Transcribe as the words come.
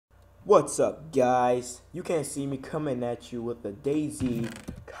What's up, guys? You can't see me coming at you with a Daisy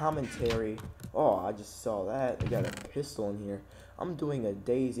commentary. Oh, I just saw that. I got a pistol in here. I'm doing a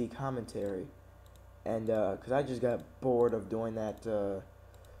Daisy commentary. And, cause I just got bored of doing that,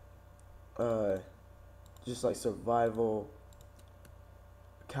 uh, just like survival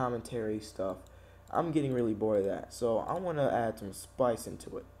commentary stuff. I'm getting really bored of that. So I want to add some spice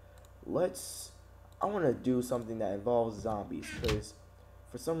into it. I want to do something that involves zombies, because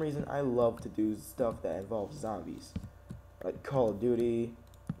for some reason I love to do stuff that involves zombies, like Call of Duty,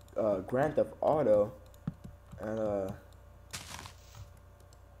 Grand Theft Auto, and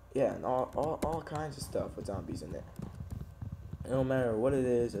yeah, and all kinds of stuff with zombies in it. It don't matter what it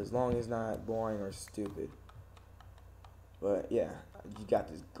is, as long as it's not boring or stupid. But yeah, we got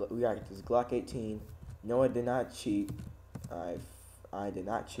this Glock 18. No, I did not cheat. I I did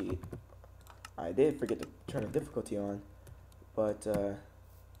not cheat. I did forget to turn the difficulty on, but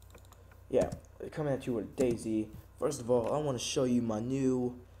yeah, coming at you with Daisy. First of all, I want to show you my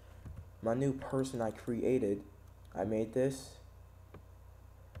new person I created. I made this.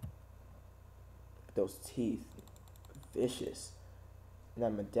 Those teeth, vicious. And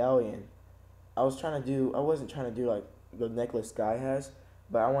that medallion. I wasn't trying to do like the necklace Guy has,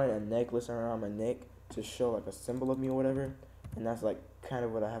 but I wanted a necklace around my neck to show like a symbol of me or whatever. And that's like kind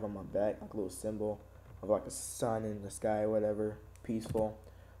of what I have on my back, like a little symbol of like a sun in the sky or whatever, peaceful.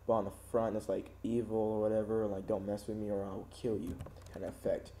 But on the front, it's like evil or whatever, like don't mess with me or I'll kill you kind of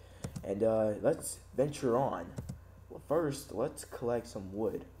effect. And let's venture on. Well, first, let's collect some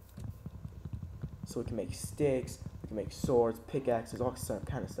wood so we can make sticks, we can make swords, pickaxes, all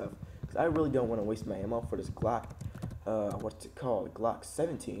kind of stuff. Because I really don't want to waste my ammo for this Glock, what's it called, Glock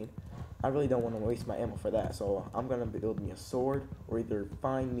 17. I really don't want to waste my ammo for that, so I'm going to build me a sword, or either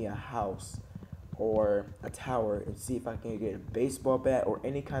find me a house or a tower and see if I can get a baseball bat or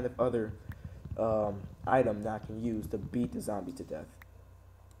any kind of other item that I can use to beat the zombie to death.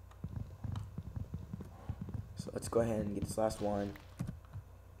 So let's go ahead and get this last one.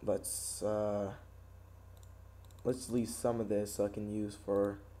 Let's leave some of this so I can use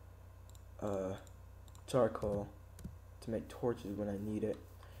for charcoal to make torches when I need it.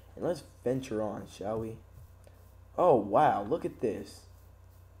 And let's venture on, shall we? Oh wow, look at this.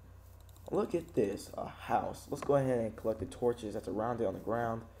 Look at this, a house. Let's go ahead and collect the torches that's around it on the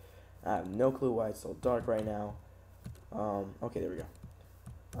ground. I have no clue why it's so dark right now. Okay, there we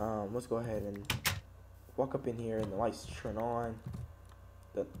go. Let's go ahead and walk up in here and the lights turn on.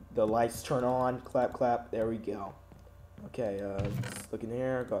 The lights turn on, clap, clap, there we go. Okay, let's look in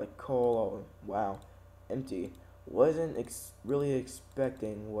here, got like coal, oh, wow, empty. Wasn't really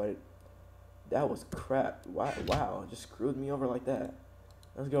expecting that was crap. Wow, it just screwed me over like that.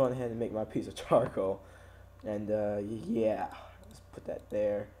 Let's go ahead and make my piece of charcoal. And, yeah, let's put that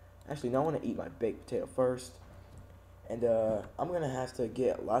there. Actually, no, I want to eat my baked potato first. And, I'm going to have to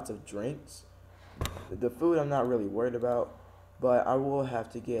get lots of drinks. The food I'm not really worried about, but I will have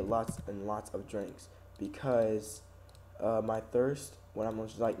to get lots and lots of drinks because my thirst, when I'm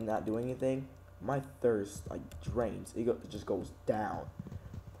just like not doing anything, my thirst like drains. It just goes down.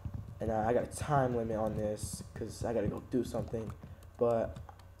 And I got a time limit on this because I gotta go do something. But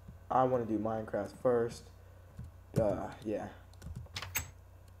I want to do Minecraft first. Yeah.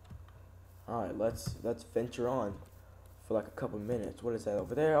 All right, let's venture on for like a couple minutes. What is that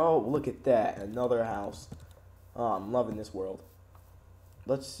over there? Oh, look at that, another house. Oh, I'm loving this world.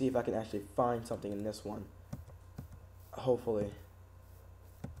 Let's see if I can actually find something in this one. Hopefully.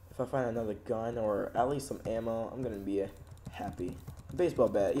 If I find another gun or at least some ammo, I'm gonna be happy. Baseball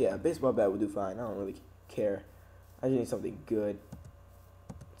bat, yeah, baseball bat would do fine. I don't really care. I just need something good.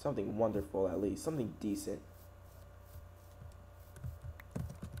 Something wonderful at least. Something decent.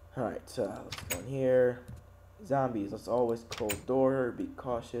 Alright, let's go in here. Zombies, let's always close door, be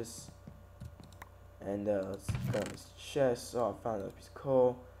cautious. And let's go in this chest. Oh, I found another piece of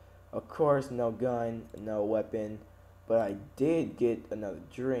coal. Of course, no gun, no weapon. But I did get another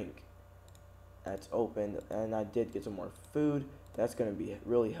drink that's open. And I did get some more food. That's going to be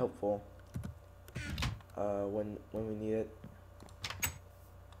really helpful when we need it.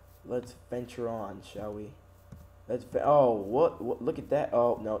 Let's venture on, shall we? Oh, what? Look at that.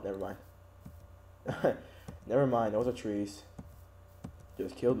 Oh, no, never mind. Never mind, those are trees.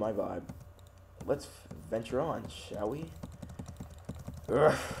 Just killed my vibe. Let's venture on, shall we?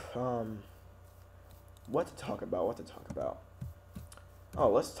 Ugh, what to talk about? Oh,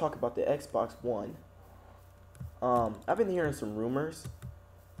 let's talk about the Xbox One. I've been hearing some rumors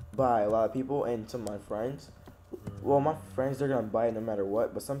by a lot of people and some of my friends. Well, my friends, they're gonna buy it no matter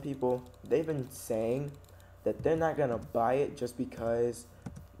what, but some people, they've been saying that they're not gonna buy it just because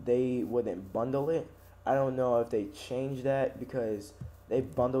they wouldn't bundle it. I don't know if they changed that because they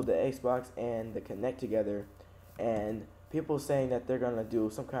bundled the Xbox and the Kinect together, and people saying that they're gonna do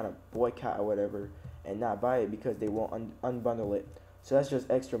some kind of boycott or whatever and not buy it because they won't unbundle it. So that's just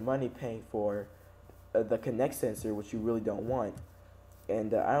extra money paying for the Kinect sensor, which you really don't want.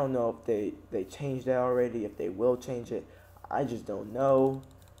 And I don't know if they changed that already, if they will change it. I just don't know.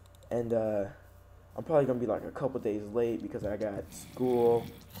 And I'm probably gonna be like a couple days late because I got school,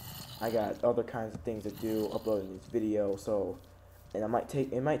 I got other kinds of things to do, uploading this video. So, and it might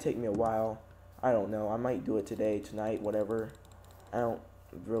take me a while. I don't know. I might do it today, tonight, whatever. I don't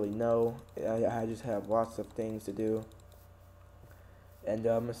really know. I just have lots of things to do. And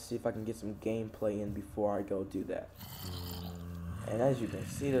I'm gonna see if I can get some gameplay in before I go do that. And as you can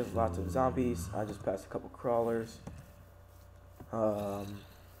see, there's lots of zombies. I just passed a couple crawlers. Not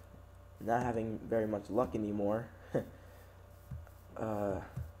having very much luck anymore. I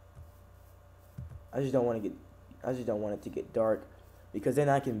just don't want it to get dark, because then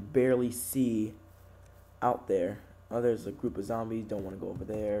I can barely see out there. Oh, there's a group of zombies. Don't want to go over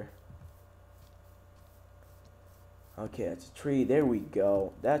there. Okay, that's a tree. There we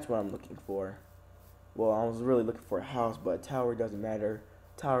go. That's what I'm looking for. Well, I was really looking for a house, but a tower doesn't matter.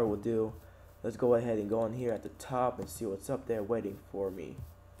 Tower will do. Let's go ahead and go in here at the top and see what's up there waiting for me.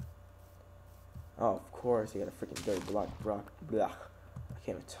 Oh, of course, they got a freaking dirt block. I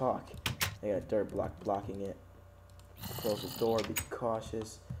can't even talk. They got a dirt block blocking it. Close the door. Be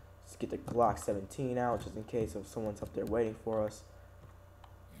cautious. Let's get the Glock 17 out just in case if someone's up there waiting for us.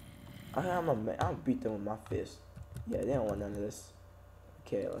 I'll beat them with my fist. Yeah, they don't want none of this.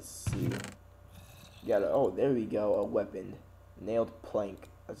 Okay, let's see. Oh, there we go. A weapon. Nailed plank.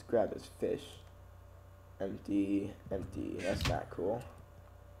 Let's grab this fish. Empty. Empty. That's not cool.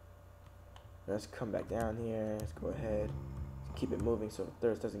 Let's come back down here. Let's go ahead. Let's keep it moving so the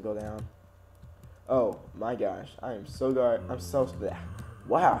thirst doesn't go down. Oh my gosh. I'm so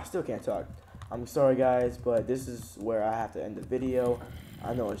wow, I still can't talk. I'm sorry guys, but this is where I have to end the video.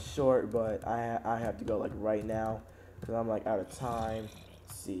 I know it's short, but I have to go like right now because I'm like out of time.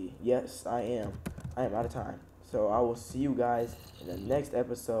 Let's see. Yes, I am out of time. So I will see you guys in the next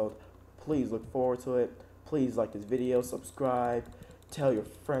episode. Please look forward to it. Please like this video, subscribe, tell your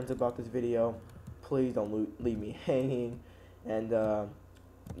friends about this video. Please don't leave me hanging. And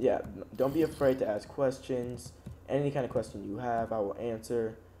yeah, don't be afraid to ask questions. Any kind of question you have, I will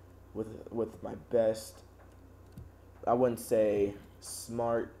answer with my best. I wouldn't say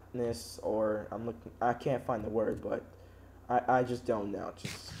smartness, or I can't find the word, but I just don't know.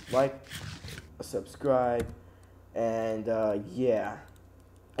 Just like, subscribe, and yeah,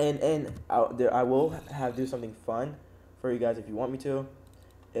 and I will do something fun for you guys if you want me to.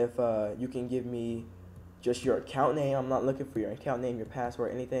 If you can give me just your account name. I'm not looking for your account name, your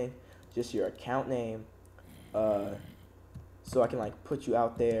password, anything. Just your account name, so I can like put you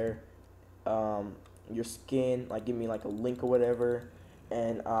out there. Your skin, like give me like a link or whatever,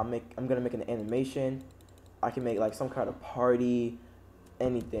 and I'm gonna make an animation. I can make like some kind of party,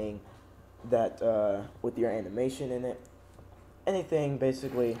 anything that with your animation in it, anything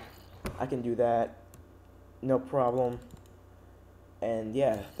basically. I can do that, no problem. And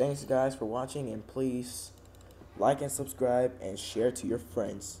yeah, thanks guys for watching, and please like and subscribe and share to your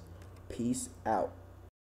friends. Peace out.